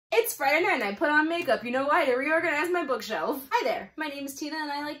It's Friday night and I put on makeup. You know why? To reorganize my bookshelf. Hi there, my name is Tina and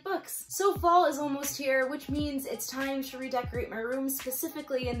I like books. So fall is almost here, which means it's time to redecorate my room,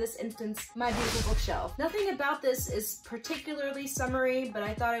 specifically in this instance, my beautiful bookshelf. Nothing about this is particularly summery, but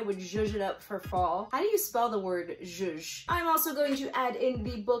I thought I would zhuzh it up for fall. How do you spell the word zhuzh? I'm also going to add in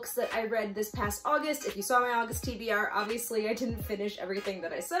the books that I read this past August. If you saw my August TBR, obviously I didn't finish everything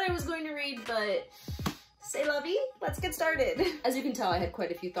that I said I was going to read, but c'est la vie, let's get started. As you can tell, I had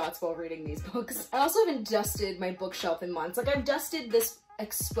quite a few thoughts while reading these books. I also haven't dusted my bookshelf in months. Like, I've dusted this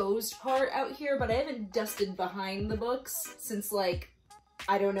exposed part out here, but I haven't dusted behind the books since, like,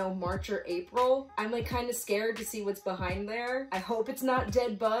 I don't know, March or April. I'm like kind of scared to see what's behind there. I hope it's not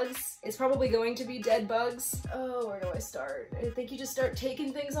dead bugs. It's probably going to be dead bugs. Oh, where do I start? I think you just start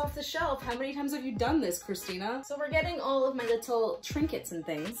taking things off the shelf. How many times have you done this, Christina? So we're getting all of my little trinkets and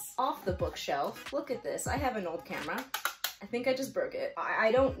things off the bookshelf. Look at this. I have an old camera. I think I just broke it.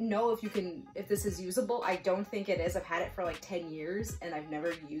 I don't know if this is usable. I don't think it is. I've had it for like 10 years and I've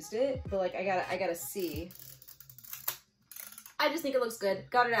never used it. But like, I gotta see. I just think it looks good.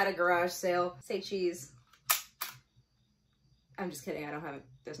 Got it at a garage sale. Say cheese. I'm just kidding, I don't have it.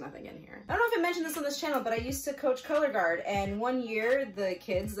 There's nothing in here. I don't know if I mentioned this on this channel, but I used to coach color guard, and one year the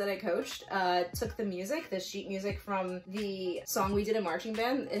kids that I coached took the music, the sheet music from the song we did in marching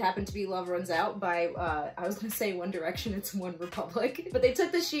band. It happened to be Love Runs Out by, I was gonna say One Direction, it's One Republic. But they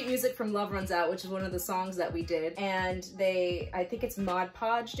took the sheet music from Love Runs Out, which is one of the songs that we did, and I think it's Mod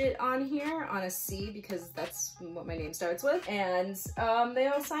Podged it on here on a C because that's what my name starts with. And they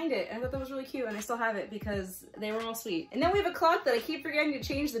all signed it. I thought that was really cute, and I still have it because they were all sweet. And then we have a clock that I keep forgetting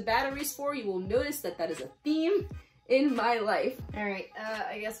to change the batteries for. You will notice that that is a theme in my life. All right,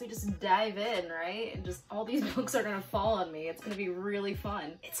 I guess we just dive in, right? And just all these books are gonna fall on me. It's gonna be really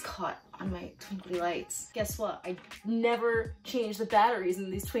fun. It's caught on my twinkly lights. Guess what? I never change the batteries in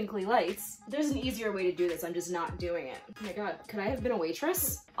these twinkly lights. There's an easier way to do this. I'm just not doing it. Oh my God, could I have been a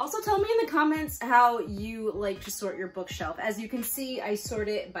waitress? Also tell me in the comments how you like to sort your bookshelf. As you can see, I sort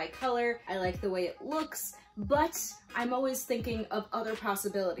it by color. I like the way it looks, but I'm always thinking of other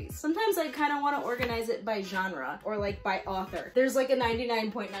possibilities. Sometimes I kind of want to organize it by genre or like by author. There's like a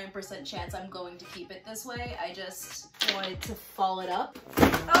 99.9% chance I'm going to keep it this way. I just wanted to fall it up.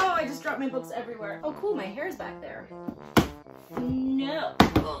 Oh, I just dropped my books everywhere. Oh cool, my hair's back there. No.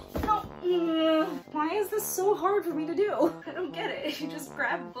 No. Why is this so hard for me to do? I don't get it. You just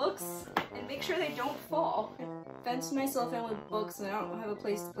grab books and make sure they don't fall. I fenced myself in with books and I don't have a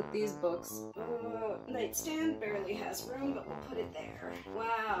place to put these books. Nightstand barely has room, but we'll put it there.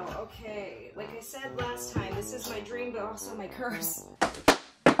 Wow, okay. Like I said last time, this is my dream, but also my curse.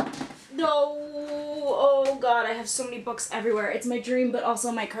 No! Oh God, I have so many books everywhere. It's my dream, but also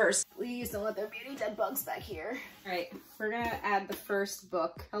my curse. Please don't let there be any dead bugs back here. All right, we're gonna add the first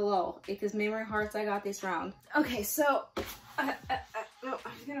book. Hello, it is Memory Hearts. I got this round. Okay, so, no,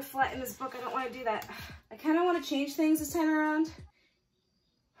 I'm gonna flatten this book. I don't wanna do that. I kinda wanna change things this time around.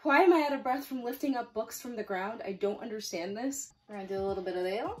 Why am I out of breath from lifting up books from the ground? I don't understand this. We're gonna do a little bit of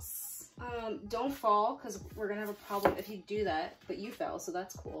this. Don't fall, because we're gonna have a problem if you do that, but you fell, so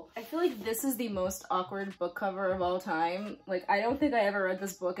that's cool. I feel like this is the most awkward book cover of all time. Like, I don't think I ever read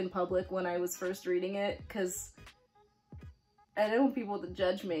this book in public when I was first reading it, because I don't want people to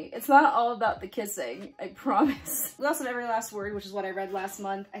judge me. It's not all about the kissing, I promise. Lost of Every Last Word, which is what I read last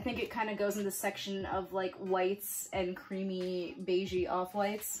month. I think it kind of goes in the section of like whites and creamy beigey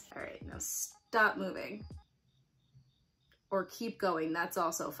off-whites. All right, now stop moving. Or keep going, that's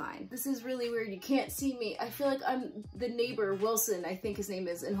also fine. This is really weird, you can't see me. I feel like I'm the neighbor, Wilson, I think his name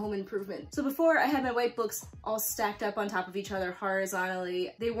is, in Home Improvement. So before, I had my white books all stacked up on top of each other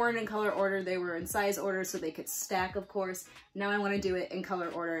horizontally. They weren't in color order, they were in size order, so they could stack, of course. Now I wanna do it in color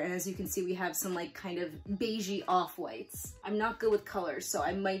order, and as you can see, we have some like kind of beigey off-whites. I'm not good with colors, so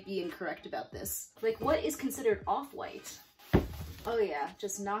I might be incorrect about this. Like, what is considered off-white? Oh yeah,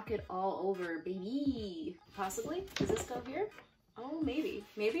 just knock it all over, baby. Possibly? Does this go here? Oh, maybe.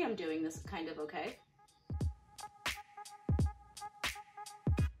 Maybe I'm doing this kind of okay.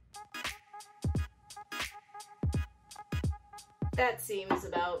 That seems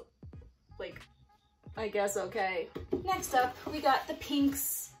about, like, I guess okay. Next up, we got the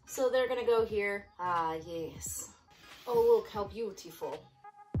pinks. So they're gonna go here. Ah, yes. Oh, look how beautiful.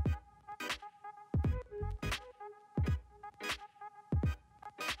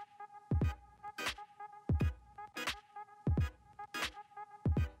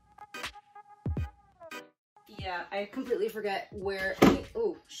 Yeah, I completely forget where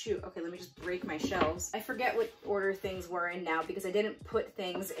oh shoot, okay, let me just break my shelves. I forget what order things were in now because I didn't put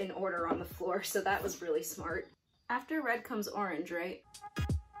things in order on the floor, so that was really smart. After red comes orange, right?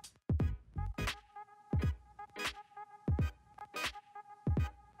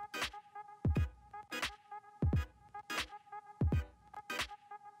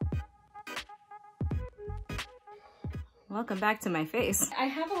 Welcome back to my face. I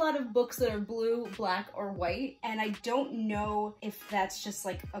have a lot of books that are blue, black, or white, and I don't know if that's just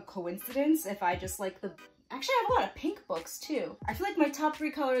like a coincidence, if I just like the... Actually, I have a lot of pink books too. I feel like my top 3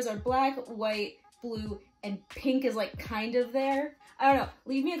 colors are black, white, blue, and pink is like kind of there. I don't know.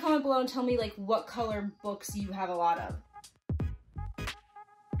 Leave me a comment below and tell me like what color books you have a lot of.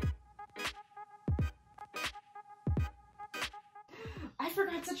 I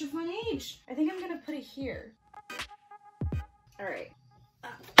forgot such a fun age. I think I'm gonna put it here. All right.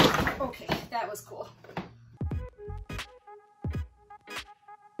 Okay, that was cool.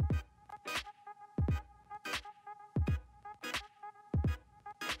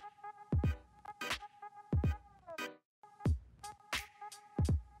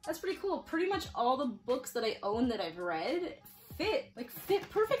 That's pretty cool. Pretty much all the books that I own that I've read fit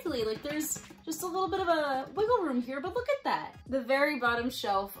perfectly. Like there's just a little bit of a wiggle room here, but look at that. The very bottom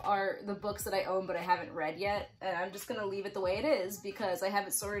shelf are the books that I own but I haven't read yet, and I'm just gonna leave it the way it is because I have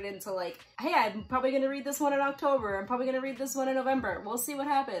it sorted into like, hey, I'm probably gonna read this one in October, I'm probably gonna read this one in November. We'll see what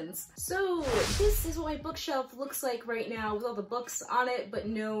happens. So this is what my bookshelf looks like right now with all the books on it, but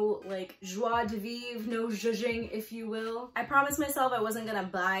no like joie de vivre, no zhuzhing, if you will. I promised myself I wasn't gonna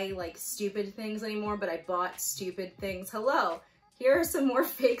buy like stupid things anymore, but I bought stupid things. Hello. Here are some more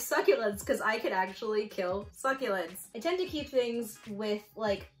fake succulents because I could actually kill succulents. I tend to keep things with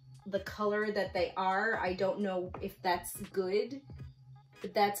like the color that they are. I don't know if that's good,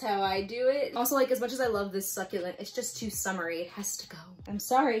 but that's how I do it. Also, like, as much as I love this succulent, it's just too summery. It has to go. I'm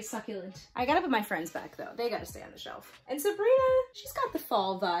sorry, succulent. I gotta put my friends back though. They gotta stay on the shelf. And Sabrina, she's got the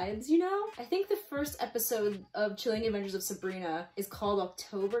fall vibes, you know? I think the first episode of Chilling Adventures of Sabrina is called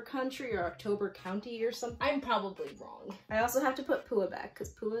October Country or October County or something. I'm probably wrong. I also have to put Pua back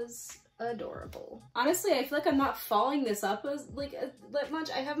because Pua's adorable. Honestly, I feel like I'm not following this up as like that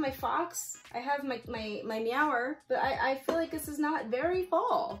much. I have my fox, I have my meower, but I feel like this is not very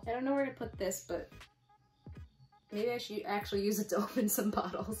fall. I don't know where to put this, but maybe I should actually use it to open some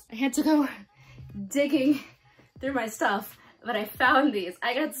bottles. I had to go digging through my stuff, but I found these.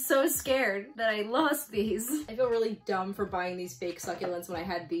 I got so scared that I lost these. I feel really dumb for buying these fake succulents when I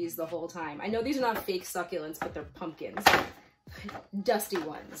had these the whole time. I know these are not fake succulents, but they're pumpkins. Dusty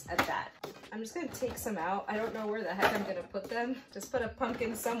ones at that. I'm just gonna take some out. I don't know where the heck I'm gonna put them. Just put a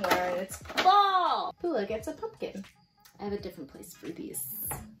pumpkin somewhere and it's fall! Pua gets a pumpkin. I have a different place for these.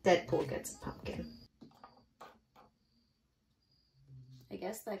 Deadpool gets a pumpkin. I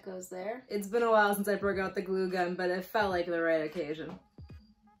guess that goes there. It's been a while since I broke out the glue gun, but it felt like the right occasion.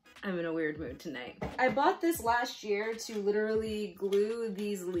 I'm in a weird mood tonight. I bought this last year to literally glue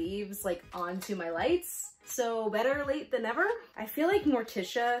these leaves like onto my lights. So better late than never. I feel like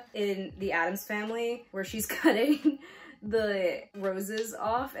Morticia in the Addams Family, where she's cutting the roses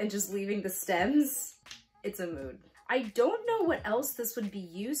off and just leaving the stems. It's a mood. I don't know what else this would be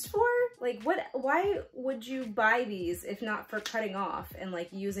used for. Like why would you buy these if not for cutting off and like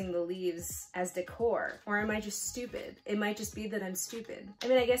using the leaves as decor? Or am I just stupid? It might just be that I'm stupid. I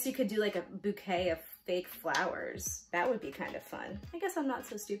mean, I guess you could do like a bouquet of fake flowers. That would be kind of fun. I guess I'm not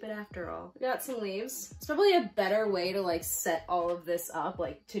so stupid after all. We got some leaves. It's probably a better way to like set all of this up,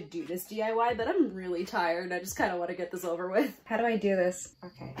 like to do this DIY, but I'm really tired. I just kind of want to get this over with. How do I do this?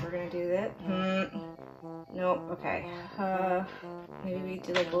 Okay, we're gonna do that. Nope, okay. Maybe we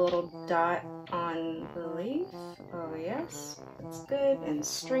do like a little dot on the leaf. Oh yes, that's good and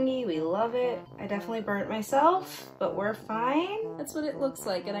stringy. We love it. I definitely burnt myself, but we're fine. That's what it looks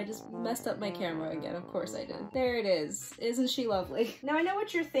like, and I just messed up my camera again. Of course I did. There it is. Isn't she lovely? Now I know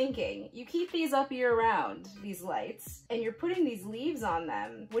what you're thinking. You keep these up year round, these lights, and you're putting these leaves on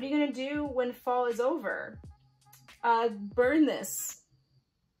them. What are you gonna do when fall is over? Burn this.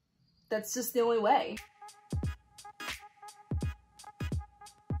 That's just the only way.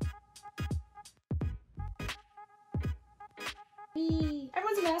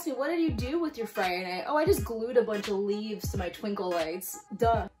 Everyone's gonna ask me, what did you do with your Friday night? Oh, I just glued a bunch of leaves to my twinkle lights.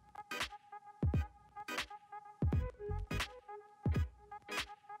 Duh.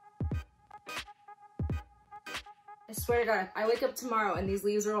 I swear to God, if I wake up tomorrow and these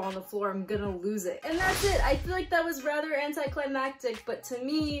leaves are all on the floor, I'm gonna lose it. And that's it. I feel like that was rather anticlimactic, but to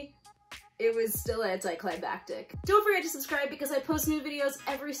me, it was still anticlimactic. Don't forget to subscribe because I post new videos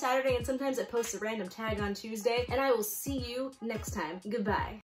every Saturday and sometimes I post a random tag on Tuesday, and I will see you next time. Goodbye.